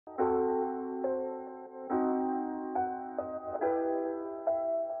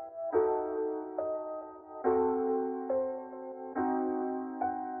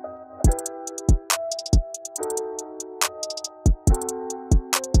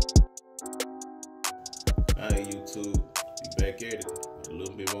Alright, YouTube, we back at it with a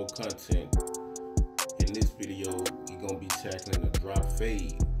little bit more content. In this video, you're gonna be tackling a drop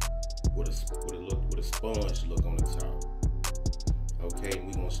fade with a sponge look on the top. Okay,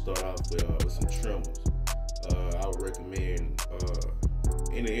 we're gonna start off with some trimmers. I would recommend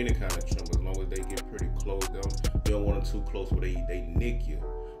any kind of trimmer, as long as they get pretty close. You don't want them too close where they nick you,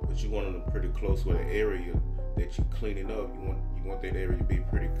 but you want them pretty close with the area that you're cleaning up. You want that area to be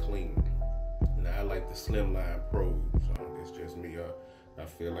pretty clean. Now I like the Slimline Pros. It's just me. I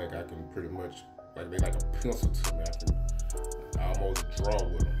feel like I can pretty much, like they like a pencil to me. I can almost draw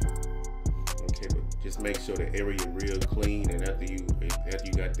with them. Okay, but just make sure the area real clean. And after you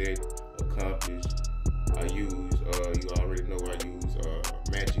got that accomplished, I use you already know I use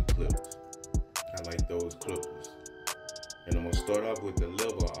magic clippers. I like those clippers. And I'm gonna start off with the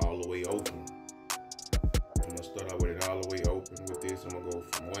lever all the way open. I'm gonna start out with it all the way open with this. I'm gonna go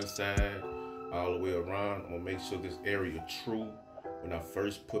from one side all the way around. I'm gonna make sure this area true. When I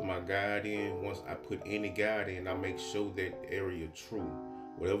first put my guide in, once I put any guide in, I make sure that area true,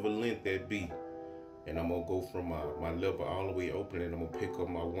 whatever length that be. And I'm gonna go from my lever all the way open, and I'm gonna pick up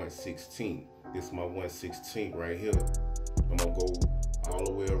my 1/16. This is my 1/16 right here. I'm gonna go all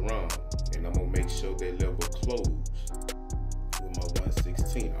the way around, and I'm gonna make sure that lever closed with my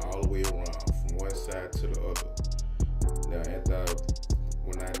 1/16 all the way around from one side to the other. Now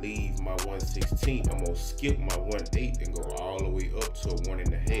when I leave my 1/16, I'm gonna skip my 1/8 and go all the way up to a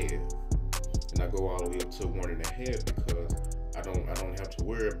 1.5. And I go all the way up to a 1.5 because I don't have to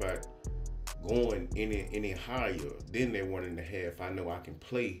worry about going any higher than that 1.5. I know I can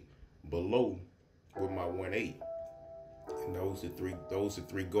play below with my 1/8. And those are three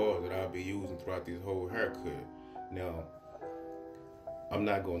guards that I'll be using throughout this whole haircut. Now, I'm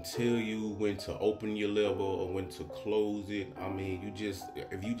not gonna tell you when to open your lever or when to close it. I mean, if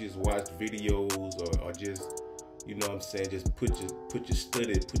you just watch videos or just, you know what I'm saying, just put your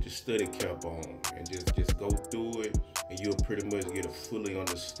study cap on and just go through it, and you'll pretty much get a fully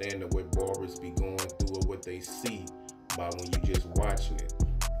understanding of what barbers be going through or what they see by when you just watching it.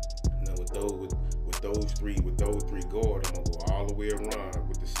 Now with those three guards, I'm gonna go all the way around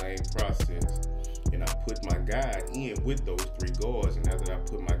with the same process. And I put my guide in with those three guards, and after I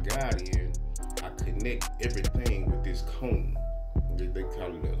put my guide in, I connect everything with this comb. They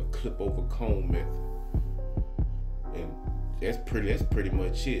call it a clip over comb method. And that's pretty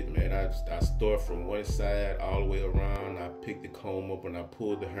much it, man. I start from one side all the way around. I pick the comb up and I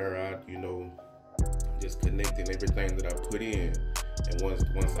pull the hair out, you know, just connecting everything that I put in. And once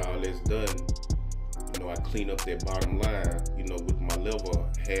all that's done, you know, I clean up that bottom line, you know, with my lever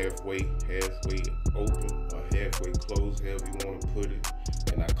halfway open or halfway closed, however you want to put it.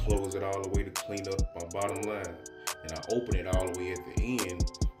 And I close it all the way to clean up my bottom line. And I open it all the way at the end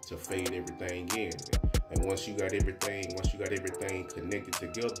to fade everything in. And once you got everything connected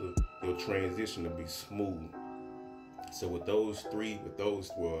together, your transition will be smooth. So with the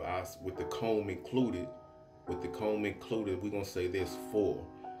comb included, we're gonna say there's 4.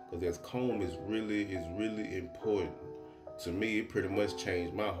 Because this comb is really important. To me, it pretty much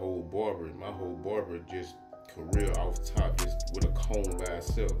changed my whole barber just career off top, just with a comb by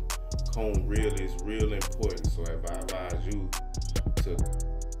itself. Comb really is real important. So if I advise you to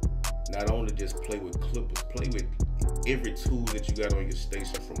not only just play with clippers, play with every tool that you got on your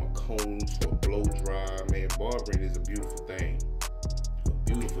station, from a comb to a blow dry. Man, barbering is a beautiful thing. A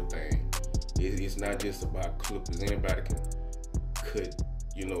beautiful thing. It's not just about clippers. Anybody can cut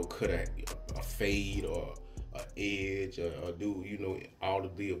a fade or an edge or do, you know, all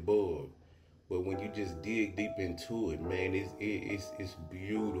of the above. But when you just dig deep into it, man, it's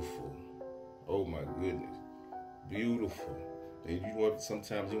beautiful. Oh my goodness, beautiful. And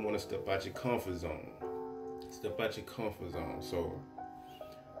sometimes you want to step out your comfort zone. So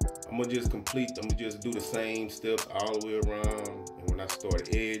I'm gonna just do the same steps all the way around. And when I start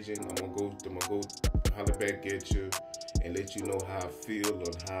edging, I'm gonna go holler back at you and let you know how I feel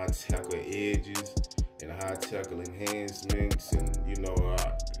on how I tackle edges and how I tackle enhancements and, you know,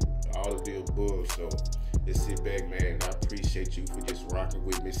 all of the above. So just sit back, man. I appreciate you for just rocking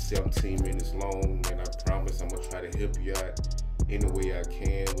with me 17 minutes long, and I promise I'm gonna try to help you out any way I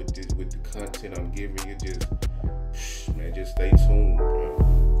can with the content I'm giving you. Just stay tuned, bro.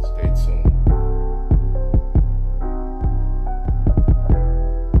 Stay tuned.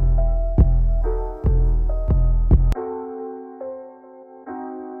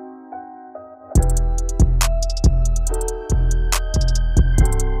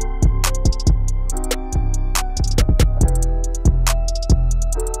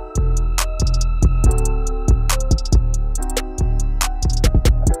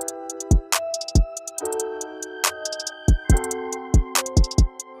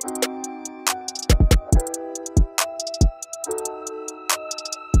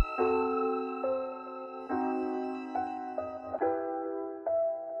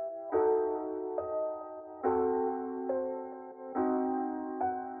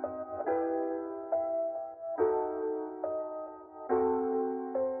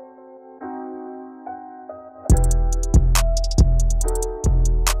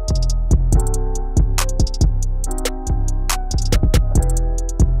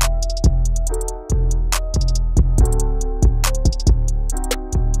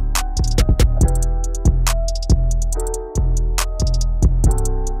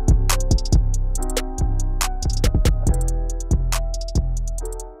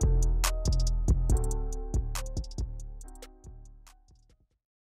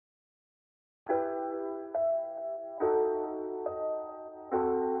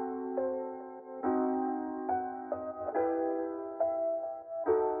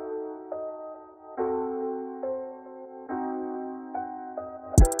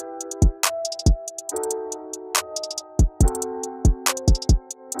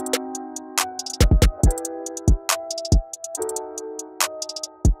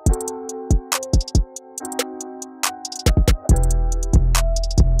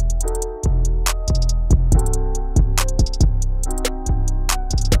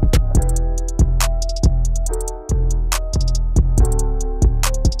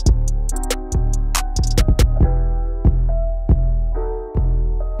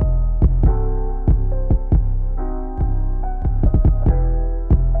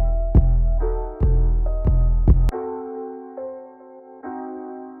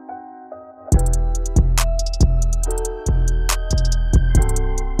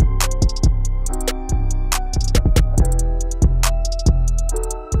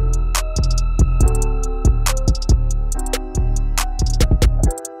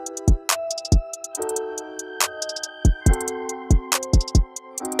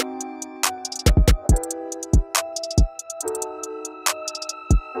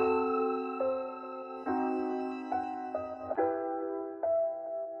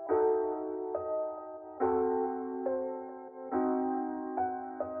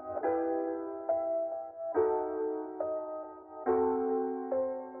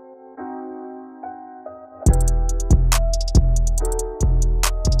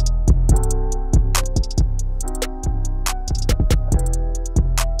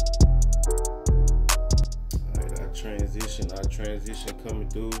 transition coming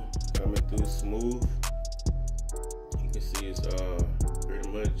through smooth. You can see it's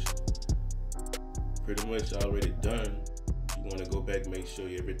pretty much already done. You want to go back, make sure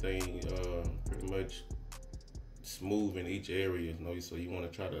everything pretty much smooth in each area, you know. So you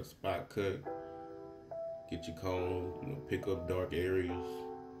want to try to spot cut, get your comb, you know, pick up dark areas,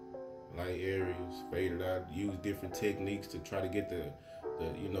 light areas, fade it out, use different techniques to try to get the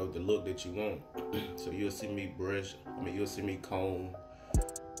look that you want. So you'll see me you'll see me comb,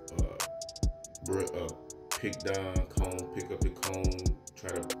 pick down, comb, pick up the comb, try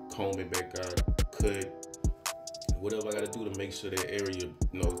to comb it back out, cut, whatever I gotta do to make sure that area,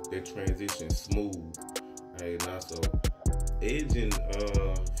 you know, that transition smooth. Hey, now so edging,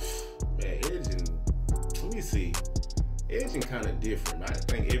 let me see. Edging kind of different. I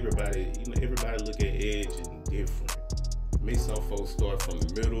think everybody look at edging different. Me, some folks start from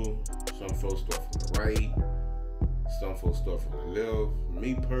the middle, some folks start from the right, some folks start from the left.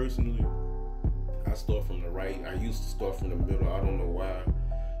 Me personally, I start from the right. I used to start from the middle. I don't know why.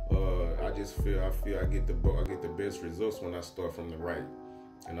 I just feel I get the best results when I start from the right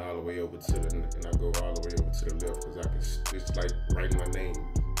and all the way over to and I go all the way over to the left, because it's like writing my name.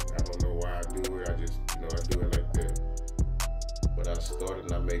 I don't know why I do it. I just, you know, I do it like that. But I start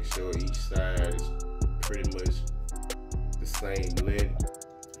and I make sure each side is pretty much the same length.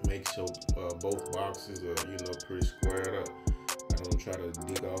 Make sure both boxes are, you know, pretty squared up. I don't try to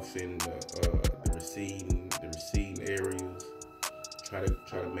dig off in the receding areas. Try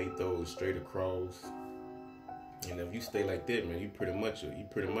to make those straight across. And if you stay like that, man, you pretty much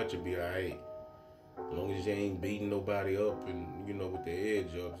will be alright. As long as you ain't beating nobody up and, you know, with the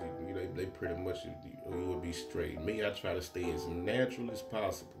edge up, you know, they pretty much, you will be straight. Me, I try to stay as natural as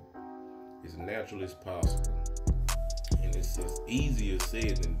possible. As natural as possible. And it's easier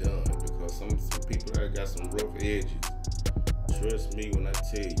said than done, because some people that got some rough edges. Trust me when I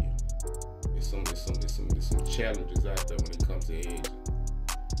tell you, there's some challenges out there when it comes to edging.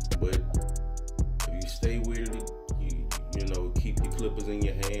 But if you stay with it, you know, keep your clippers in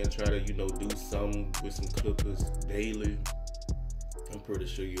your hand. Try to, you know, do something with some clippers daily. I'm pretty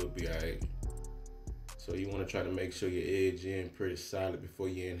sure you'll be alright. So you want to try to make sure your edge in pretty solid before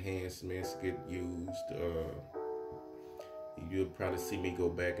your enhancements get used. You'll probably see me go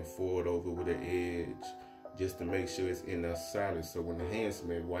back and forward over with the edge just to make sure it's in there solid. So when the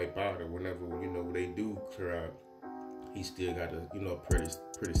enhancement wipe out or whenever, you know, they do clear out, he still got a, you know, pretty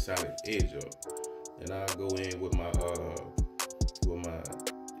solid edge up. And I'll go in with my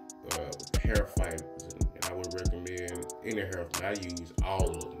hair fibers, and I would recommend any hair fiber. I use all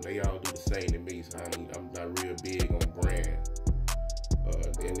of them. They all do the same to me, so I'm not real big on brand.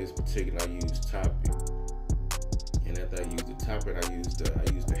 In this particular, I use Topic, and after I use the Topic, I use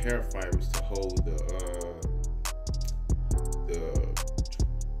the hair fibers to hold the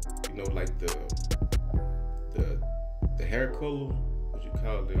you know, like the hair color. What you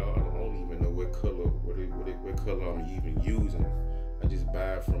call it? I don't even know what color I'm even using. I just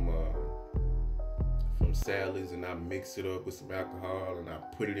buy it from Sally's, and I mix it up with some alcohol and I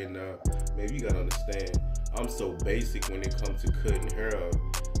put it in there. Maybe you gotta understand, I'm so basic when it comes to cutting hair up.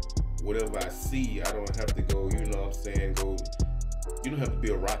 Whatever I see, I don't have to go, you know what I'm saying, you don't have to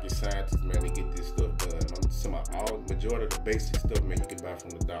be a rocket scientist, man, to get this stuff done. Majority of the basic stuff, man, you can buy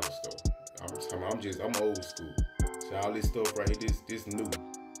from the dollar store. I'm old school. So all this stuff right here, this new.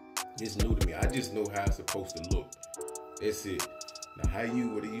 It's new to me. I just know how it's supposed to look. That's it. Now,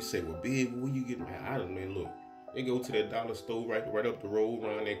 what do you say? Well, big, where you get, man? I don't know. Look, they go to that dollar store right up the road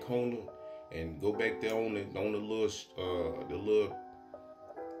around that corner, and go back there on the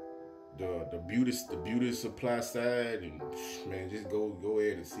beauty supply side, and man, just go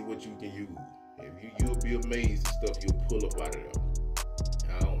ahead and see what you can use. You'll be amazed at stuff you'll pull up out of there.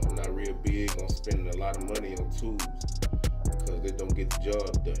 I'm not real big on spending a lot of money on tools because they don't get the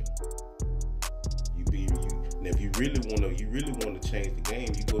job done. And if you really want to change the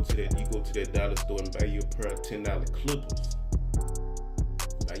game, you go to that dollar store and buy your pair of $10 clippers.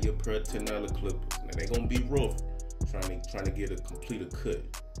 Buy your pair of $10 clippers. Now they gonna be rough, trying to get a complete cut.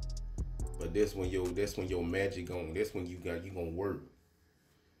 But that's when your magic on. That's when you gonna work.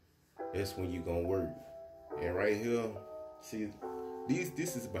 That's when you gonna work. And right here, see,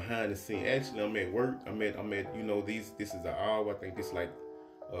 this is behind the scene. Actually, I'm at work. I'm at you know, this is an hour. I think this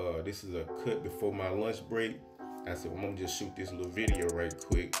is a cut before my lunch break. I said, well, I'm gonna just shoot this little video right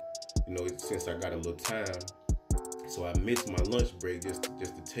quick. You know, since I got a little time. So I missed my lunch break just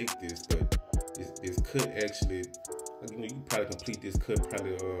to take this. But this cut actually, you know, you can probably complete this cut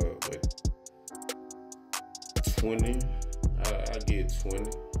probably 20. I get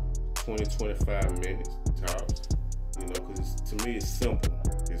 20, 25 minutes tops. You know, because to me it's simple.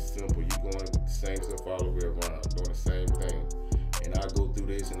 It's simple. You going with the same stuff all the way around, doing the same thing. And I go through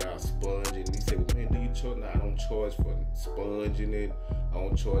this and I sponge it. And he said, well, man, do you charge? No, I don't charge for sponging it. I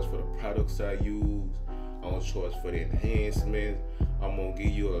don't charge for the products I use. I don't charge for the enhancements. I'm gonna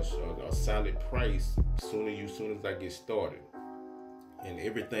give you a solid price soon as I get started. And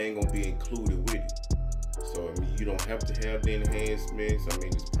everything gonna be included with it. So I mean, you don't have to have the enhancements. I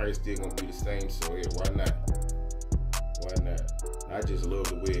mean, this price still gonna be the same. So yeah, why not? Why not? I just love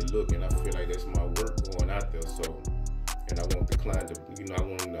the way it look, and I feel like that's my work going out there. So, and I want the client to, you know, I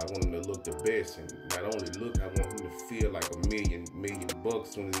want him to look the best, and not only look, I want him to feel like $1 million bucks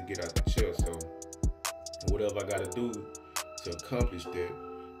as soon as he get out the chair. So, whatever I gotta do to accomplish that,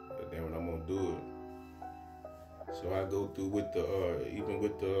 then when I'm gonna do it. So I go through with the even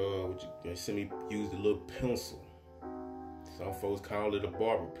with the what you send me use the little pencil. Some folks call it a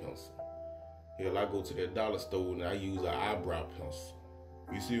barber pencil. Hell, I go to that dollar store and I use an eyebrow pencil.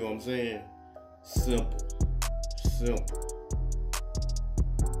 You see what I'm saying? Simple.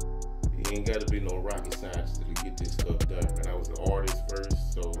 You ain't gotta be no rocket scientist to get this stuff done. And I was an artist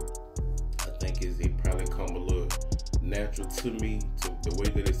first, so I think it probably come a little natural to me, to the way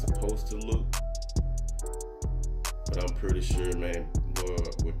that it's supposed to look. But I'm pretty sure, man,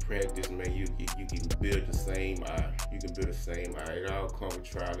 with practice, man, you can build the same eye. You can build the same eye. It all comes with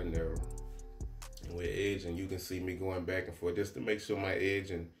trial and error. And with edging, you can see me going back and forth just to make sure my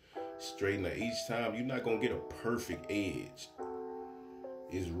edging straighten out. Each time, you're not gonna get a perfect edge.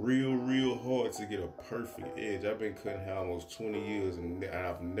 It's real hard to get a perfect edge. I've been cutting hair almost 20 years, and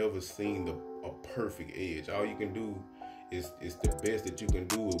I've never seen a perfect edge. All you can do is the best that you can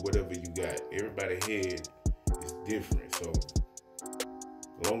do with whatever you got. Everybody's head is different, so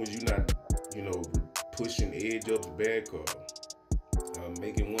as long as you're not, you know, pushing edge up the back or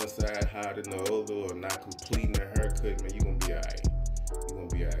making one side higher than the other or not completing a haircut, man, you're gonna be alright. You're gonna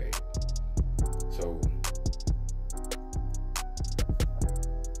be alright. So,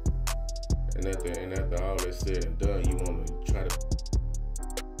 and after all that's said and done, you wanna try to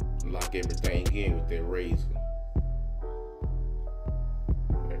lock everything in with that razor.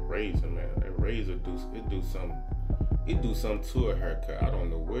 That razor do something to a haircut. I don't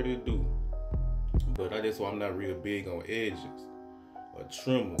know what it do, but that's why I'm not real big on edges or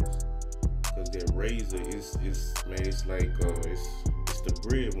trimmers, cause that razor is man, it's like it's the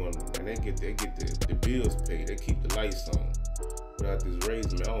breadwinner, and they get the bills paid. They keep the lights on. Without this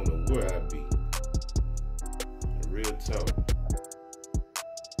razor, man, I don't know where I'd be. Real talk.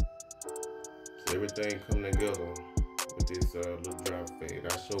 So everything come together with this little drop fade.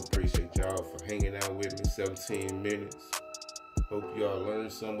 I so appreciate y'all for hanging out with me 17 minutes. Hope y'all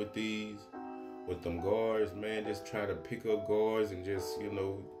learned some with these. With them guards, man, just try to pick up guards and just, you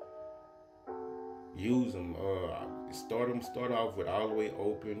know, use them. Start off with all the way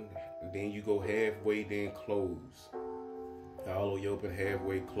open, and then you go halfway, then close. All the way open,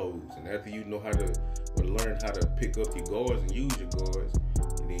 halfway close. And after you know how to learn how to pick up your guards and use your guards,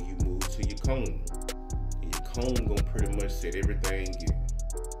 and then you move to your comb. And your comb gonna pretty much set everything in.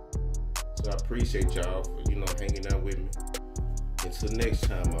 So I appreciate y'all for, you know, hanging out with me. Until next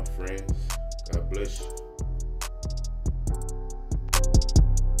time, my friends. God bless you.